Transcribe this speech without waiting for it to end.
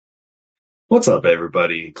What's up,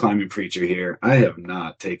 everybody? Climbing Preacher here. I have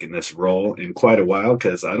not taken this role in quite a while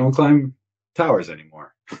because I don't climb towers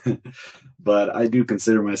anymore. But I do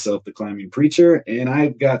consider myself the climbing preacher, and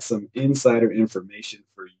I've got some insider information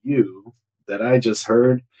for you that I just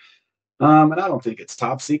heard. And I don't think it's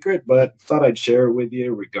top secret, but thought I'd share it with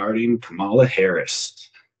you regarding Kamala Harris.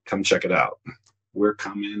 Come check it out. We're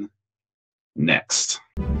coming next.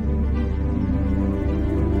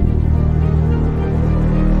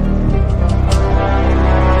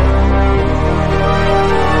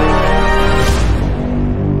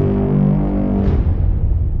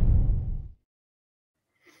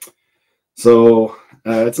 So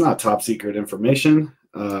it's not top secret information.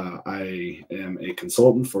 I am a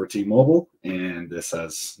consultant for T-Mobile, and this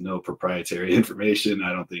has no proprietary information.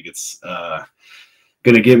 I don't think it's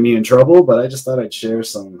going to get me in trouble, but I just thought I'd share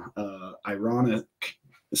some ironic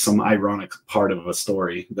part of a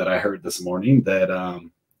story that I heard this morning that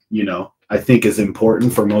I think is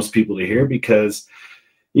important for most people to hear because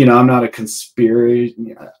I'm not a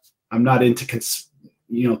conspiracy. I'm not into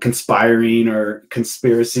conspiring or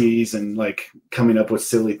conspiracies and like coming up with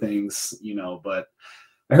silly things, but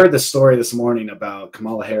I heard this story this morning about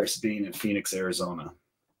Kamala Harris being in Phoenix, Arizona.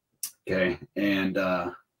 Okay. And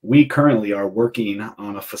we currently are working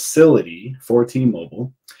on a facility for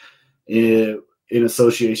T-Mobile in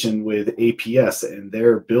association with APS and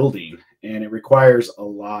their building. And it requires a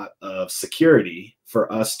lot of security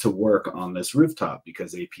for us to work on this rooftop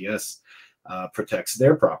because APS protects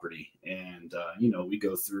their property. And, we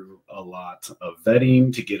go through a lot of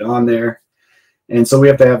vetting to get on there. And so we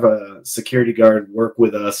have to have a security guard work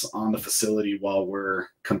with us on the facility while we're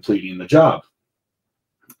completing the job.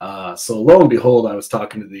 So lo and behold, I was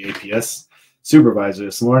talking to the APS supervisor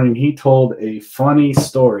this morning. He told a funny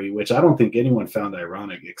story, which I don't think anyone found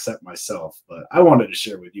ironic except myself, but I wanted to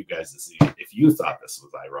share with you guys to see if you thought this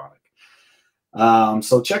was ironic.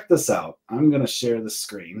 So check this out. I'm going to share the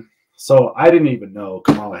screen. So I didn't even know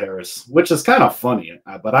Kamala Harris, which is kind of funny,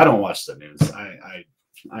 but I don't watch the news.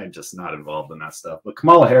 I'm just not involved in that stuff. But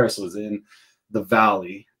Kamala Harris was in the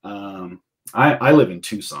Valley. I live in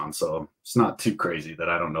Tucson, so it's not too crazy that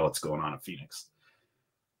I don't know what's going on in Phoenix.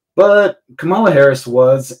 But Kamala Harris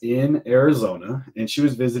was in Arizona, and she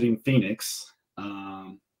was visiting Phoenix.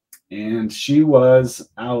 And she was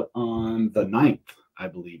out on the 9th, I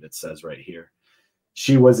believe it says right here.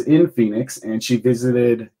 She was in Phoenix, and she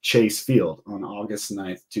visited Chase Field on August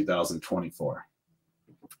 9th, 2024.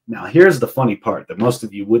 Now, here's the funny part that most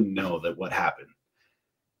of you wouldn't know that what happened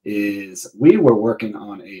is we were working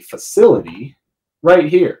on a facility right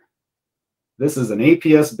here. This is an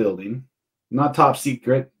APS building, not top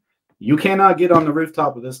secret. You cannot get on the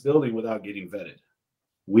rooftop of this building without getting vetted.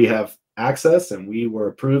 We have access, and we were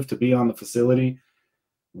approved to be on the facility.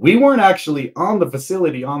 We weren't actually on the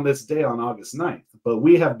facility on this day on August 9th, but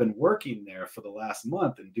we have been working there for the last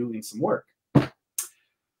month and doing some work.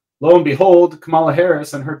 Lo and behold, Kamala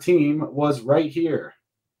Harris and her team was right here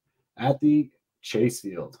at the Chase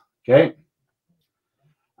Field. Okay.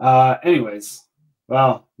 Anyways,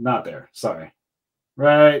 well, not there. Sorry.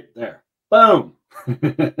 Right there. Boom.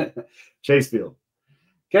 Chase Field.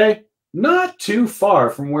 Okay. Not too far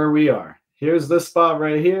from where we are. Here's this spot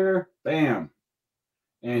right here. Bam.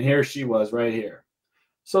 And here she was right here.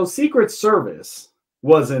 So Secret Service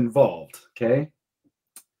was involved, okay?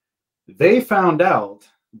 They found out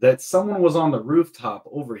that someone was on the rooftop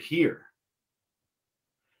over here.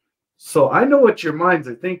 So I know what your minds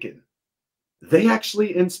are thinking. They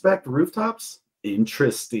actually inspect rooftops?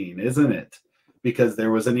 Interesting, isn't it? Because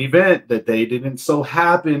there was an event that they didn't so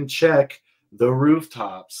happen check the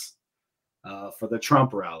rooftops for the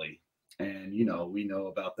Trump rally. And, we know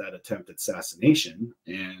about that attempted assassination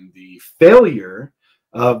and the failure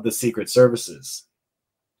of the Secret Services.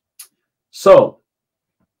 So,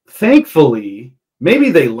 thankfully,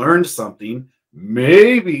 maybe they learned something.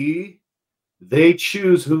 Maybe they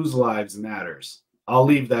choose whose lives matters. I'll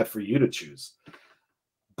leave that for you to choose.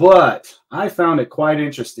 But I found it quite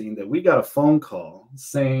interesting that we got a phone call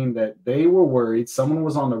saying that they were worried someone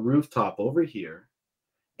was on the rooftop over here.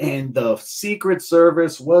 And the Secret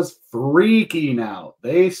Service was freaking out.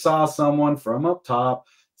 They saw someone from up top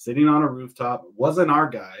sitting on a rooftop. It wasn't our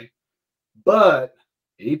guy, but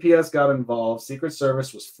APS got involved. Secret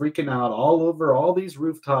Service was freaking out all over all these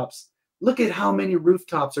rooftops. Look at how many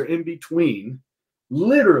rooftops are in between,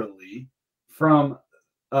 literally from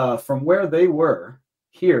where they were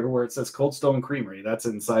here, where it says Cold Stone Creamery. That's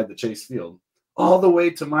inside the Chase Field, all the way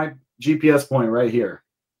to my GPS point right here.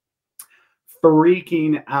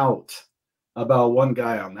 Freaking out about one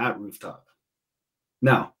guy on that rooftop.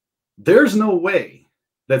 Now, there's no way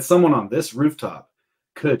that someone on this rooftop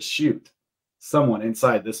could shoot someone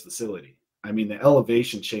inside this facility. I mean, the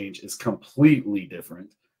elevation change is completely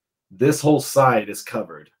different. This whole side is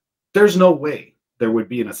covered. There's no way there would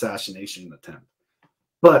be an assassination attempt.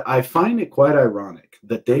 But I find it quite ironic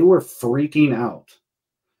that they were freaking out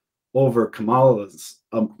over Kamala's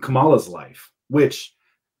life, which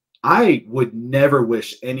I would never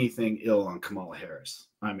wish anything ill on Kamala Harris.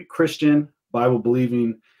 I'm a Christian,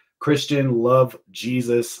 Bible-believing Christian, love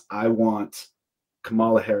Jesus. I want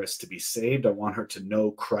Kamala Harris to be saved. I want her to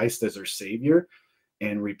know Christ as her Savior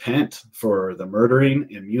and repent for the murdering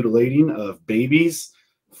and mutilating of babies,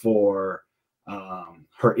 for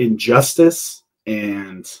her injustice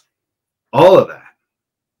and all of that.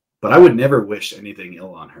 But I would never wish anything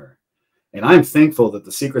ill on her. And I'm thankful that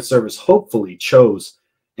the Secret Service hopefully chose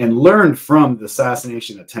and learned from the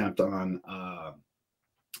assassination attempt on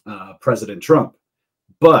President Trump.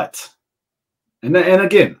 But, and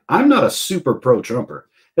again, I'm not a super pro-Trumper.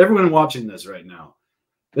 Everyone watching this right now,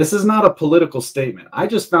 this is not a political statement. I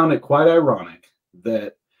just found it quite ironic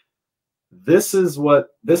that this is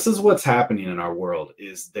what's happening in our world,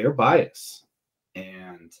 is their bias.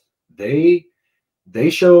 And they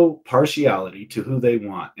show partiality to who they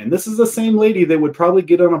want. And this is the same lady that would probably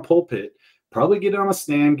get on a pulpit, probably get on a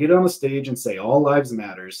stand, get on a stage and say all lives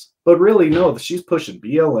matters. But really, no, she's pushing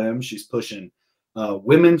BLM. She's pushing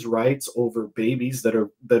women's rights over babies that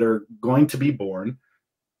are going to be born.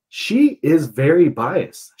 She is very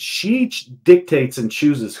biased. She dictates and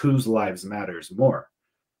chooses whose lives matters more.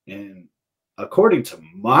 And according to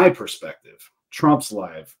my perspective, Trump's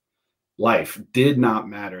life did not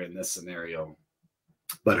matter in this scenario,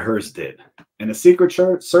 but hers did. And the Secret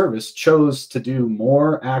Service chose to do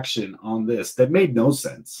more action on this that made no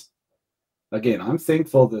sense. Again, I'm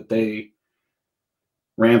thankful that they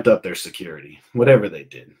ramped up their security, whatever they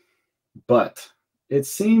did. But it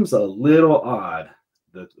seems a little odd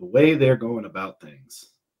that the way they're going about things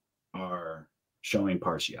are showing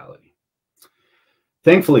partiality.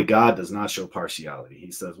 Thankfully, God does not show partiality.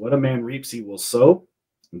 He says, what a man reaps, he will sow.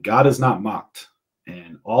 And God is not mocked.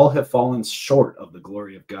 And all have fallen short of the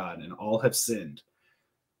glory of God, and all have sinned.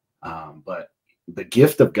 But the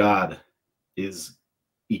gift of God is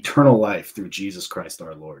eternal life through Jesus Christ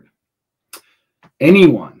our Lord.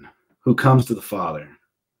 Anyone who comes to the Father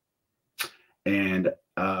and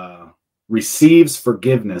receives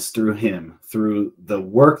forgiveness through him, through the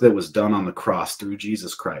work that was done on the cross through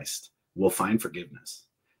Jesus Christ, will find forgiveness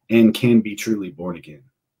and can be truly born again.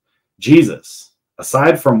 Jesus,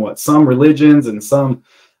 aside from what some religions and some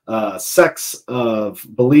sects of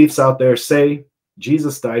beliefs out there say,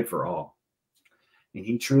 Jesus died for all. And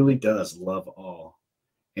he truly does love all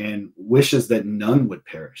and wishes that none would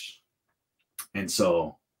perish. And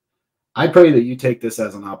so I pray that you take this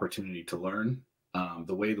as an opportunity to learn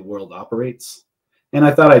the way the world operates. And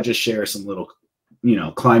I thought I'd just share some little,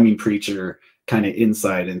 climbing preacher kind of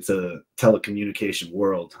insight into the telecommunication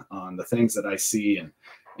world on the things that I see.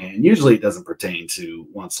 And usually it doesn't pertain to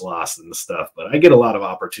Once Lost and the stuff, but I get a lot of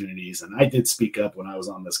opportunities. And I did speak up when I was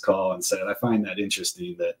on this call and said, I find that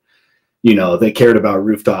interesting that, they cared about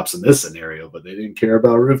rooftops in this scenario, but they didn't care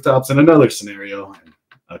about rooftops in another scenario. And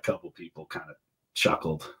a couple people kind of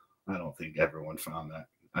chuckled. I don't think everyone found that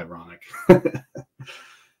ironic.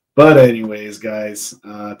 But anyways, guys,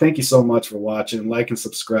 thank you so much for watching. Like and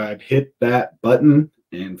subscribe. Hit that button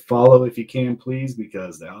and follow if you can, please,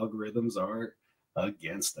 because the algorithms are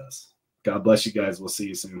against us. God bless you guys. We'll see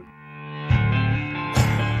you soon.